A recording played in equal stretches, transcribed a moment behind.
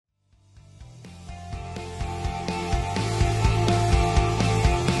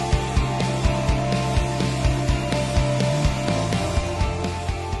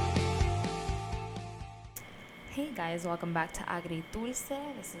guys, welcome back to Agridulce.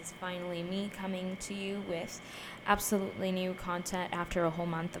 This is finally me coming to you with absolutely new content after a whole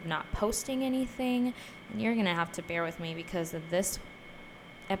month of not posting anything. And you're going to have to bear with me because this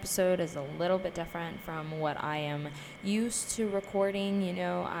episode is a little bit different from what I am used to recording.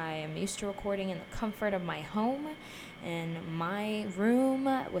 I am used to recording in the comfort of my home, in my room,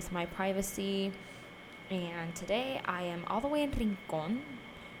 with my privacy. And today I am all the way in Rincon,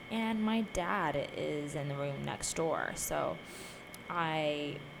 and my dad is in the room next door. So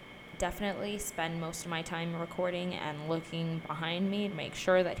I definitely spend most of my time recording and looking behind me to make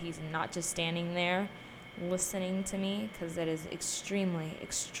sure that he's not just standing there listening to me, because it is extremely,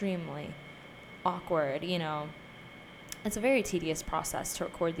 extremely awkward. It's a very tedious process to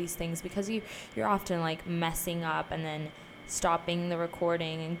record these things because you're often like messing up and then stopping the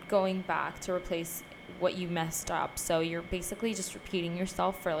recording and going back to replace what you messed up. So you're basically just repeating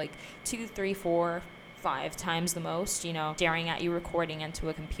yourself for like 2, 3, 4, 5 times the most, staring at you recording into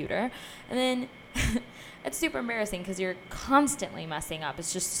a computer. And then it's super embarrassing because you're constantly messing up.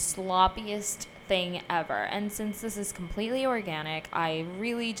 It's just the sloppiest thing ever. And since this is completely organic, I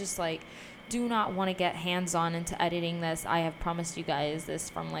really just do not want to get hands-on into editing this. I have promised you guys this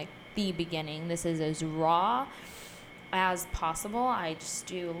from the beginning. This is as raw as possible. I just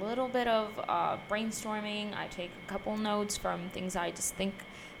do a little bit of brainstorming. I take a couple notes from things I just think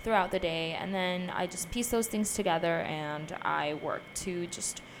throughout the day, and then I just piece those things together and I work to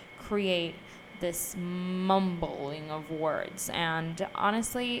just create this mumbling of words. And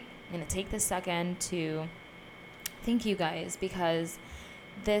honestly, I'm going to take this second to thank you guys, because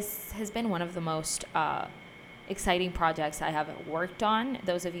this has been one of the most exciting projects I have worked on.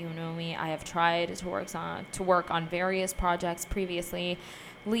 Those of you who know me, I have tried to work on various projects previously,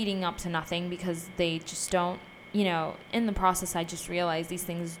 leading up to nothing, because they just don't, in the process I just realized these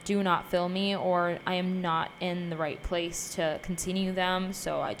things do not fill me, or I am not in the right place to continue them,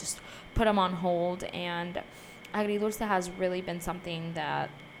 so I just put them on hold. And Agridulce has really been something that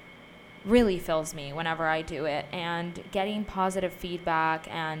really fills me whenever I do it, and getting positive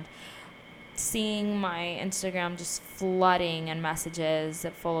feedback and seeing my Instagram just flooding and messages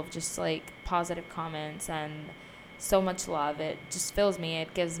full of just positive comments and so much love, it just fills me.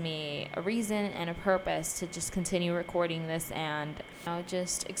 It gives me a reason and a purpose to just continue recording this and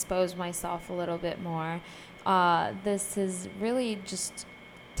just expose myself a little bit more. This has really just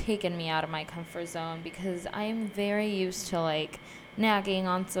taken me out of my comfort zone, because I'm very used to nagging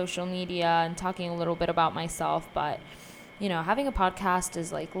on social media and talking a little bit about myself, but having a podcast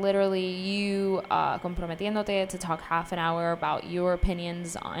is literally you comprometiéndote to talk half an hour about your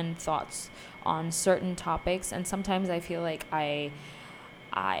opinions and thoughts on certain topics. And sometimes I feel like I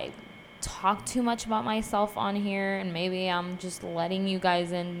talk too much about myself on here, and maybe I'm just letting you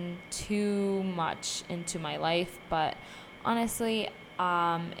guys in too much into my life. But honestly,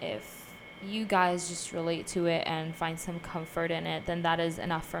 if you guys just relate to it and find some comfort in it, then that is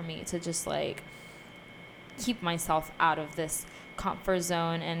enough for me to just keep myself out of this comfort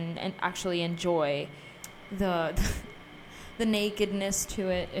zone and actually enjoy the nakedness to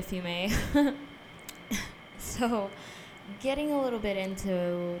it, if you may. So, getting a little bit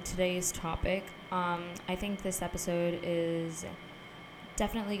into today's topic, I think this episode is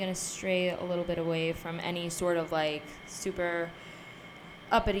definitely going to stray a little bit away from any sort of super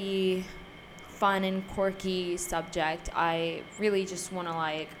uppity, fun and quirky subject. I really just want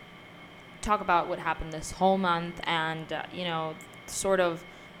to talk about what happened this whole month, and sort of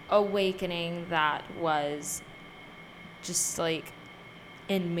awakening that was just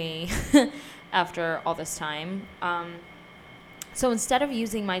in me after all this time. So instead of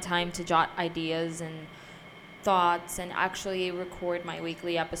using my time to jot ideas and thoughts and actually record my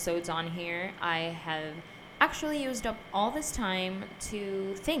weekly episodes on here, I have actually used up all this time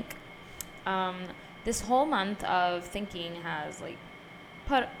to think. This whole month of thinking has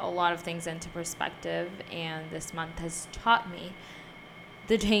put a lot of things into perspective, and this month has taught me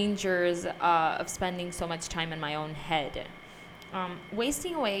the dangers of spending so much time in my own head.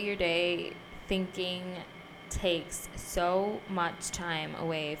 Wasting away your day thinking takes so much time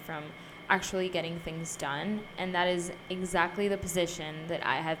away from actually getting things done, and that is exactly the position that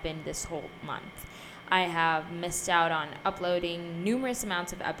I have been this whole month. I have missed out on uploading numerous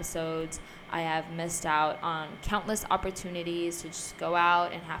amounts of episodes. I have missed out on countless opportunities to just go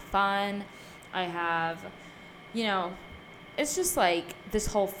out and have fun. I have, it's just this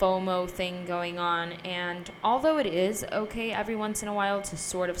whole FOMO thing going on. And although it is okay every once in a while to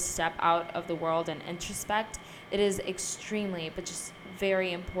sort of step out of the world and introspect, it is extremely, but just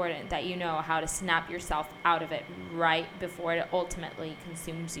very important that you know how to snap yourself out of it right before it ultimately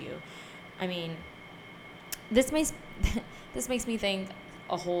consumes you. I mean, this makes this makes me think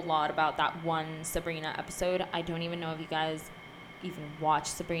a whole lot about that one Sabrina episode. I don't even know if you guys even watch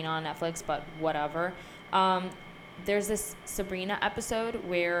Sabrina on Netflix, but whatever. There's this Sabrina episode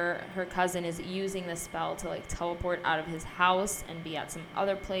where her cousin is using the spell to like teleport out of his house and be at some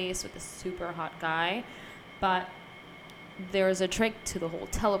other place with a super hot guy. But there's a trick to the whole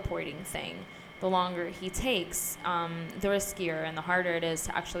teleporting thing. The longer he takes, the riskier and the harder it is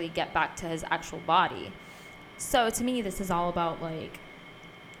to actually get back to his actual body. So to me, this is all about like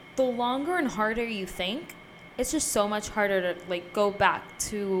the longer and harder you think, it's just so much harder to like go back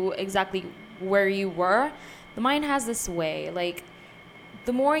to exactly where you were. The mind has this way, like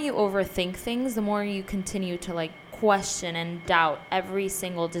the more you overthink things, the more you continue to like question and doubt every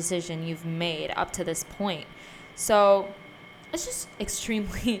single decision you've made up to this point. So it's just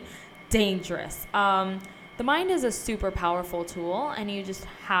extremely dangerous. The mind is a super powerful tool, and you just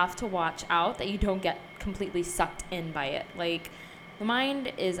have to watch out that you don't get completely sucked in by it. Like, the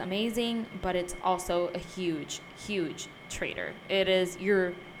mind is amazing, but it's also a huge, huge traitor.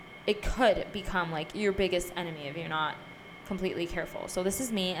 It could become like your biggest enemy if you're not completely careful. So this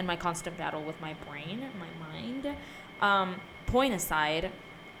is me and my constant battle with my brain, my mind. Point aside,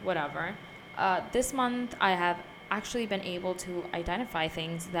 whatever. This month I have actually been able to identify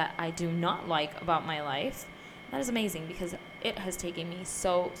things that I do not like about my life. That is amazing because it has taken me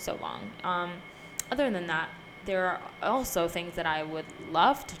so long. Other than that, there are also things that I would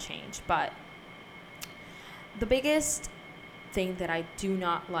love to change, but the biggest thing that I do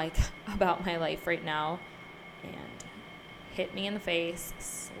not like about my life right now, and hit me in the face,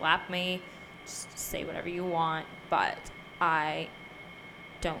 slap me, just say whatever you want, but I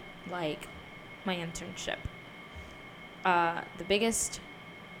don't like my internship. The biggest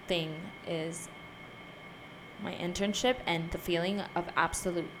thing is my internship and the feeling of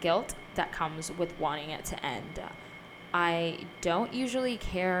absolute guilt that comes with wanting it to end. I don't usually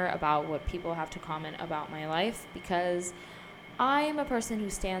care about what people have to comment about my life because I am a person who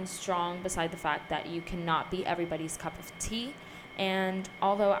stands strong beside the fact that you cannot be everybody's cup of tea. And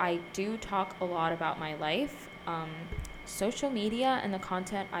although I do talk a lot about my life, social media and the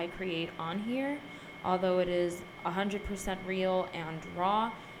content I create on here, although it is 100% real and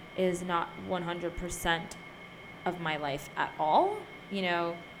raw, is not 100% of my life at all. You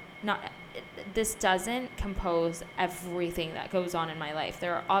know, this doesn't compose everything that goes on in my life.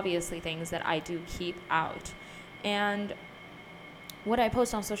 There are obviously things that I do keep out. And what I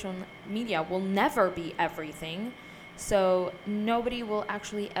post on social media will never be everything. So nobody will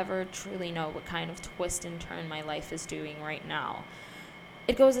actually ever truly know what kind of twist and turn my life is doing right now.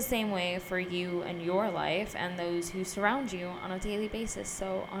 It goes the same way for you and your life and those who surround you on a daily basis.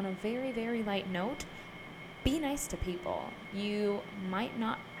 So on a very, very light note, be nice to people. You might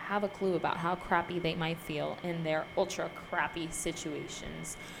not have a clue about how crappy they might feel in their ultra crappy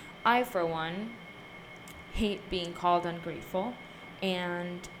situations. I, for one, hate being called ungrateful,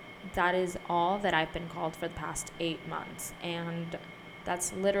 and that is all that I've been called for the past 8 months. And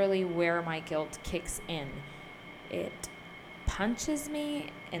that's literally where my guilt kicks in. It punches me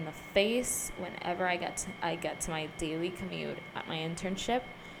in the face whenever I get to my daily commute at my internship.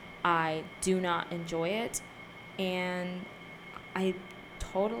 I do not enjoy it, and I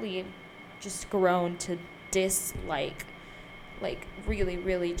totally just grown to dislike, like really,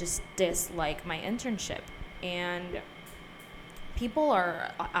 really just dislike my internship. And people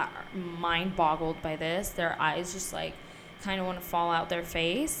are mind boggled by this. Their eyes just like kind of want to fall out their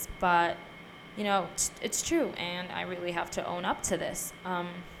face, but you know, it's true, and I really have to own up to this.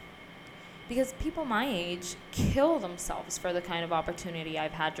 Because people my age kill themselves for the kind of opportunity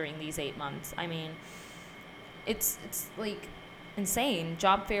I've had during these 8 months. I mean, it's like insane.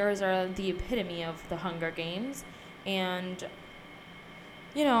 Job fairs are the epitome of the Hunger Games, and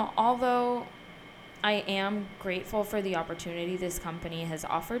you know, although I am grateful for the opportunity this company has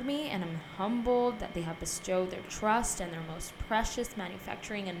offered me, and I'm humbled that they have bestowed their trust and their most precious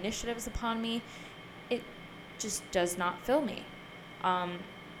manufacturing initiatives upon me, it just does not fill me.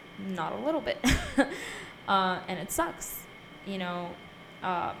 Not a little bit. And it sucks. You know,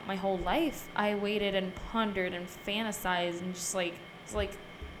 my whole life I waited and pondered and fantasized and just like, it's like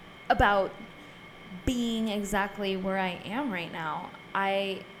about being exactly where I am right now.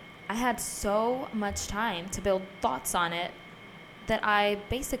 I had so much time to build thoughts on it that I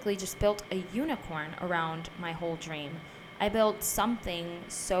basically just built a unicorn around my whole dream. I built something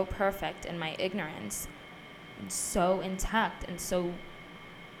so perfect in my ignorance, and so intact and so,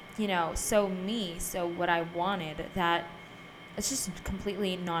 you know, so me, so what I wanted, that it's just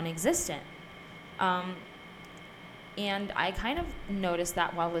completely non-existent. And I kind of noticed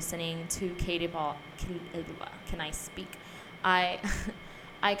that while listening to Katie Ball. Can I speak? I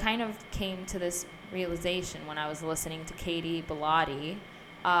I kind of came to this realization when I was listening to Katie Bellotti.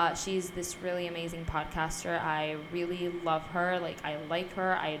 She's this really amazing podcaster. I really love her. I like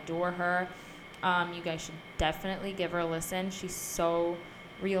her. I adore her. You guys should definitely give her a listen. She's so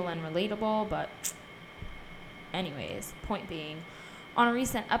real and relatable. But anyways, point being, on a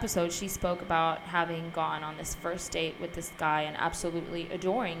recent episode, she spoke about having gone on this first date with this guy and absolutely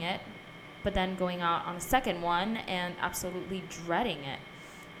adoring it, but then going out on a second one and absolutely dreading it.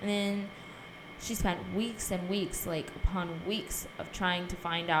 And then she spent weeks and weeks, upon weeks, of trying to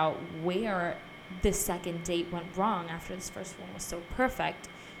find out where this second date went wrong after this first one was so perfect.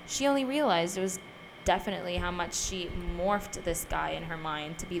 She only realized it was definitely how much she morphed this guy in her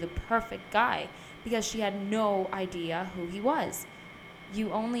mind to be the perfect guy, because she had no idea who he was.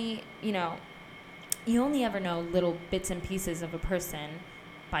 You only ever know little bits and pieces of a person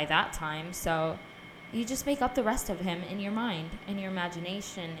by that time, so you just make up the rest of him in your mind, in your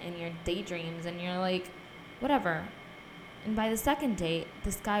imagination, in your daydreams, and you're like, whatever. And by the second date,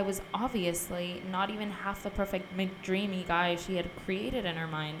 this guy was obviously not even half the perfect McDreamy guy she had created in her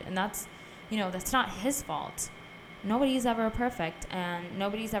mind, and that's not his fault. Nobody's ever perfect, and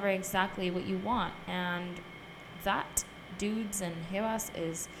nobody's ever exactly what you want, and that, dudes and Hebas,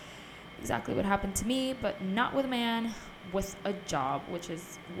 is exactly what happened to me, but not with a man, with a job, which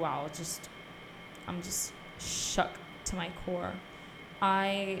is, wow, I'm just shook to my core.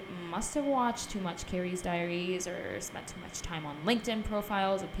 I must have watched too much Carrie's Diaries or spent too much time on LinkedIn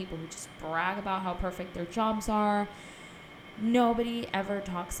profiles of people who just brag about how perfect their jobs are. Nobody ever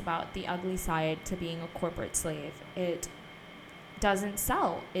talks about the ugly side to being a corporate slave. It doesn't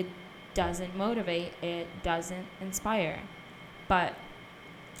sell. It doesn't motivate. It doesn't inspire. But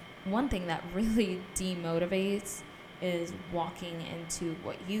one thing that really demotivates is walking into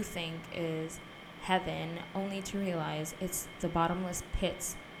what you think is heaven, only to realize it's the bottomless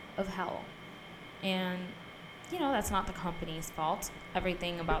pits of hell. And, that's not the company's fault.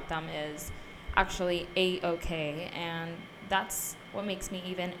 Everything about them is actually A-okay, and that's what makes me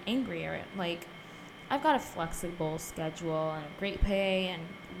even angrier. I've got a flexible schedule and great pay and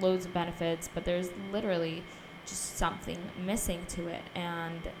loads of benefits, but there's literally just something missing to it,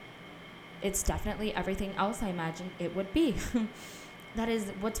 and it's definitely everything else I imagined it would be. That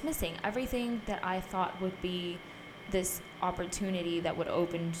is what's missing. Everything that I thought would be this opportunity that would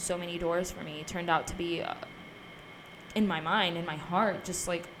open so many doors for me turned out to be, in my mind, in my heart, just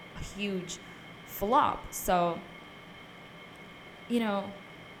a huge flop. So,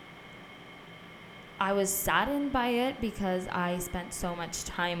 I was saddened by it because I spent so much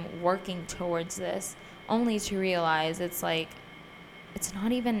time working towards this, only to realize it's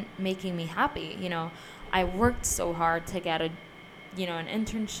not even making me happy. I worked so hard to get an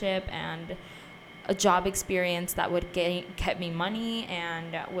internship and a job experience that would get me money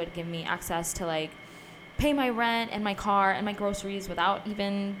and would give me access to pay my rent and my car and my groceries without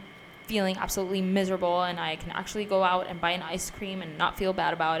even feeling absolutely miserable, and I can actually go out and buy an ice cream and not feel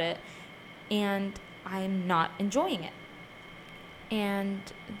bad about it, and I'm not enjoying it. And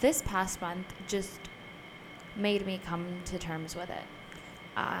this past month just made me come to terms with it.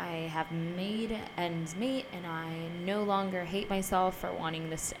 I have made ends meet, and I no longer hate myself for wanting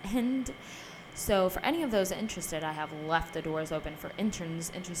this to end. So for any of those interested, I have left the doors open for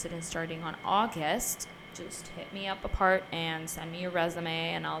interns interested in starting on August. Just hit me up apart and send me your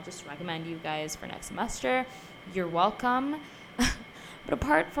resume, and I'll just recommend you guys for next semester. You're welcome. But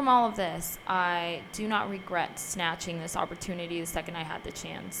apart from all of this, I do not regret snatching this opportunity the second I had the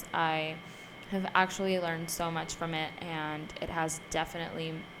chance. I have actually learned so much from it, and it has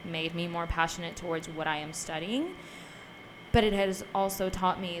definitely made me more passionate towards what I am studying. But it has also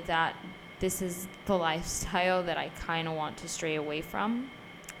taught me that this is the lifestyle that I kind of want to stray away from.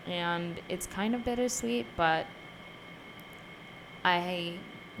 And it's kind of bittersweet, but I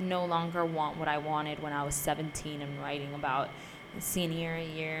no longer want what I wanted when I was 17 and writing about senior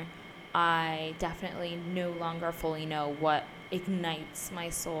year. I definitely no longer fully know what ignites my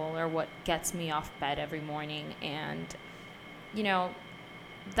soul or what gets me off bed every morning. And,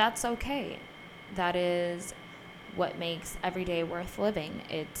 that's okay. That is what makes every day worth living.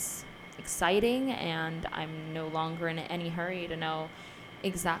 It's exciting, and I'm no longer in any hurry to know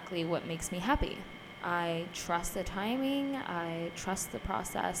exactly what makes me happy. I trust the timing, I trust the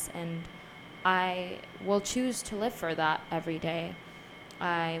process, and I will choose to live for that every day.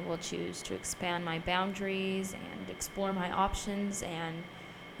 I will choose to expand my boundaries and explore my options and,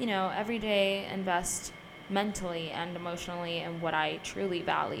 every day invest mentally and emotionally in what I truly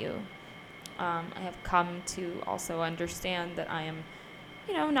value. I have come to also understand that I am,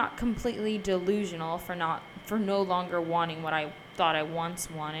 not completely delusional for no longer wanting what I thought I once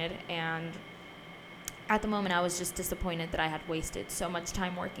wanted. And at the moment, I was just disappointed that I had wasted so much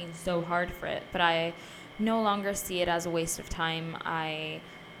time working so hard for it. But I no longer see it as a waste of time. I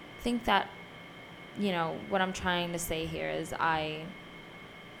think that, what I'm trying to say here is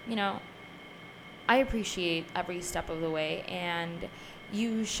you know, I appreciate every step of the way, and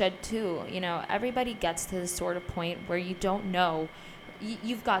you should too. Everybody gets to this sort of point where you don't know.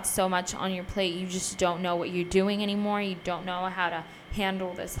 You've got so much on your plate, you just don't know what you're doing anymore. You don't know how to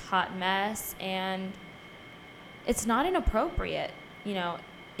handle this hot mess, and it's not inappropriate.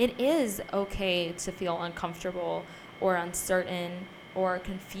 It is okay to feel uncomfortable or uncertain or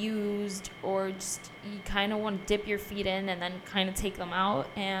confused, or just you kind of want to dip your feet in and then kind of take them out.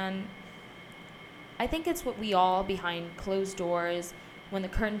 And I think it's what we all, behind closed doors, when the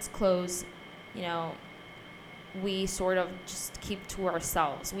curtains close, we sort of just keep to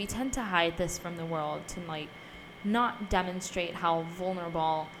ourselves. We tend to hide this from the world to not demonstrate how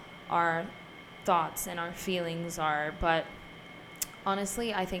vulnerable our thoughts and our feelings are. But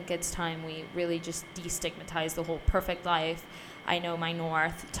honestly, I think it's time we really just destigmatize the whole perfect life, I know my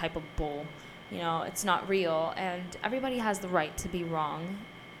north type of bull. It's not real, and everybody has the right to be wrong.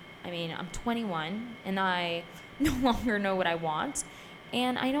 I mean, I'm 21, and I no longer know what I want,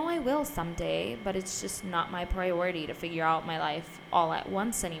 and I know I will someday, but it's just not my priority to figure out my life all at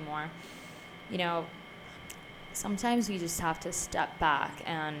once anymore. Sometimes we just have to step back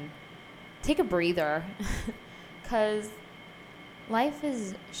and take a breather, because life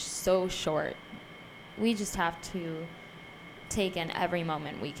is so short. We just have to take in every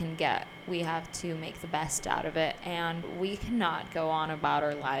moment we can get. We have to make the best out of it, and we cannot go on about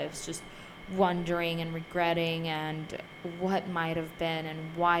our lives just wondering and regretting and what might have been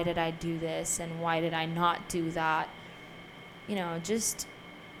and why did I do this and why did I not do that.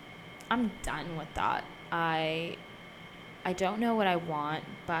 I'm done with that. I don't know what I want,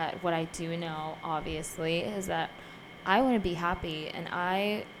 but what I do know, obviously, is that I want to be happy, and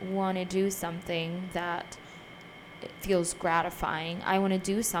I want to do something that it feels gratifying. I want to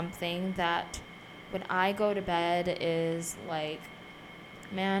do something that when I go to bed is like,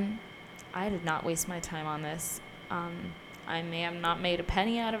 man, I did not waste my time on this. I may have not made a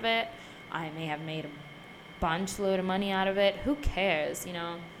penny out of it. I may have made a bunch load of money out of it. Who cares?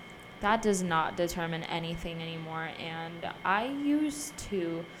 That does not determine anything anymore. And I used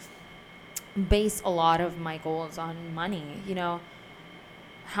to base a lot of my goals on money.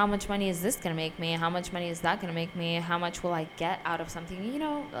 How much money is this going to make me? How much money is that going to make me? How much will I get out of something?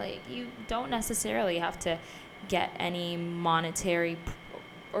 You don't necessarily have to get any monetary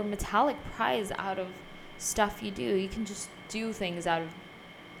or metallic prize out of stuff you do. You can just do things out of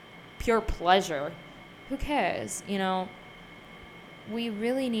pure pleasure. Who cares? We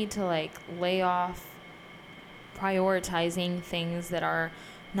really need to lay off prioritizing things that are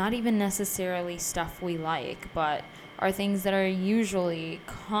not even necessarily stuff we like, but are things that are usually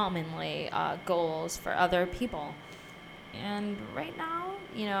commonly goals for other people. And right now,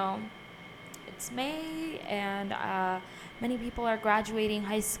 it's May, and many people are graduating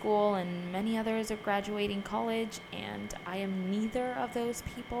high school and many others are graduating college, and I am neither of those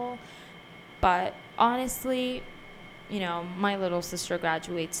people. But honestly, my little sister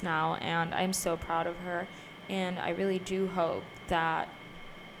graduates now, and I'm so proud of her, and I really do hope that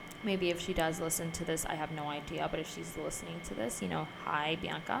maybe if she does listen to this, I have no idea, but if she's listening to this, hi,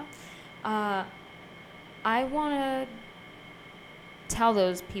 Bianca. I want to tell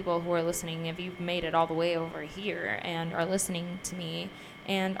those people who are listening, if you've made it all the way over here and are listening to me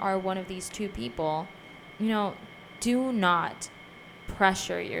and are one of these two people, do not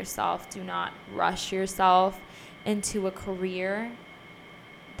pressure yourself. Do not rush yourself into a career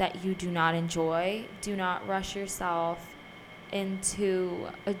that you do not enjoy. Do not rush yourself into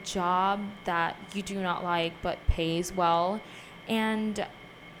a job that you do not like but pays well. And,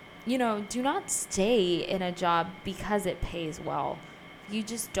 do not stay in a job because it pays well. You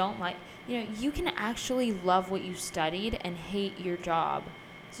just don't like, you can actually love what you studied and hate your job.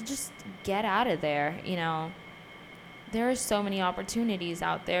 So just get out of there, There are so many opportunities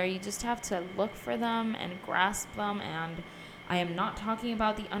out there. You just have to look for them and grasp them. And I am not talking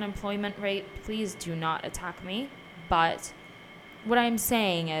about the unemployment rate. Please do not attack me. But what I'm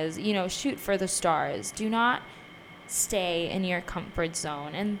saying is, shoot for the stars. Do not stay in your comfort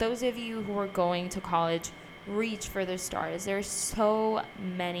zone. And those of you who are going to college, reach for the stars. There's so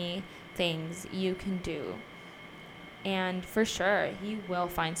many things you can do. And for sure, you will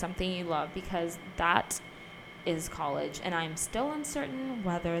find something you love, because that is college, and I'm still uncertain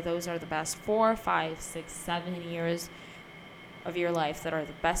whether those are the best 4, 5, 6, 7 years of your life that are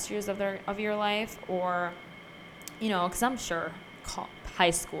the best years of your life, or, because I'm sure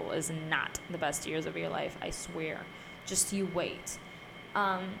high school is not the best years of your life, I swear. Just you wait.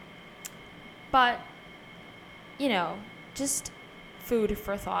 But, just food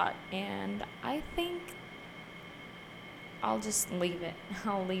for thought, and I think I'll just leave it.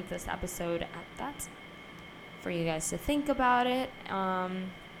 I'll leave this episode at that for you guys to think about it.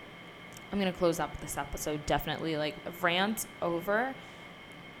 I'm going to close up this episode definitely rant over,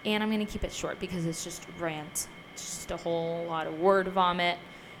 and I'm going to keep it short because it's just rant. It's just a whole lot of word vomit,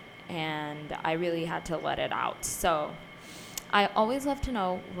 and I really had to let it out. So I always love to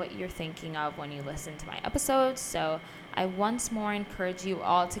know what you're thinking of when you listen to my episodes, so I once more encourage you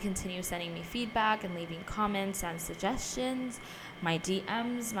all to continue sending me feedback and leaving comments and suggestions. My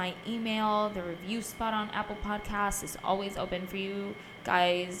DMs, my email, the review spot on Apple Podcasts is always open for you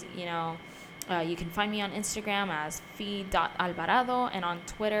guys. You can find me on Instagram as fi.alvarado and on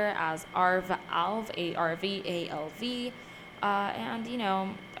Twitter as arvalv, ARVALV.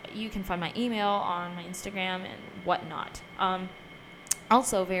 And, you can find my email on my Instagram and whatnot.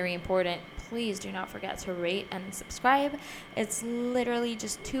 Also, very important, please do not forget to rate and subscribe. It's literally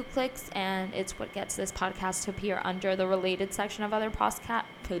just 2 clicks, and it's what gets this podcast to appear under the related section of other podcasts.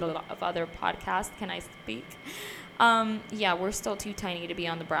 Can I speak? We're still too tiny to be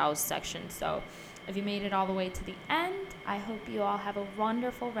on the browse section. So if you made it all the way to the end, I hope you all have a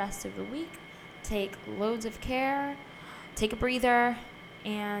wonderful rest of the week. Take loads of care. Take a breather.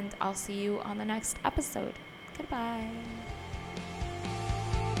 And I'll see you on the next episode. Goodbye.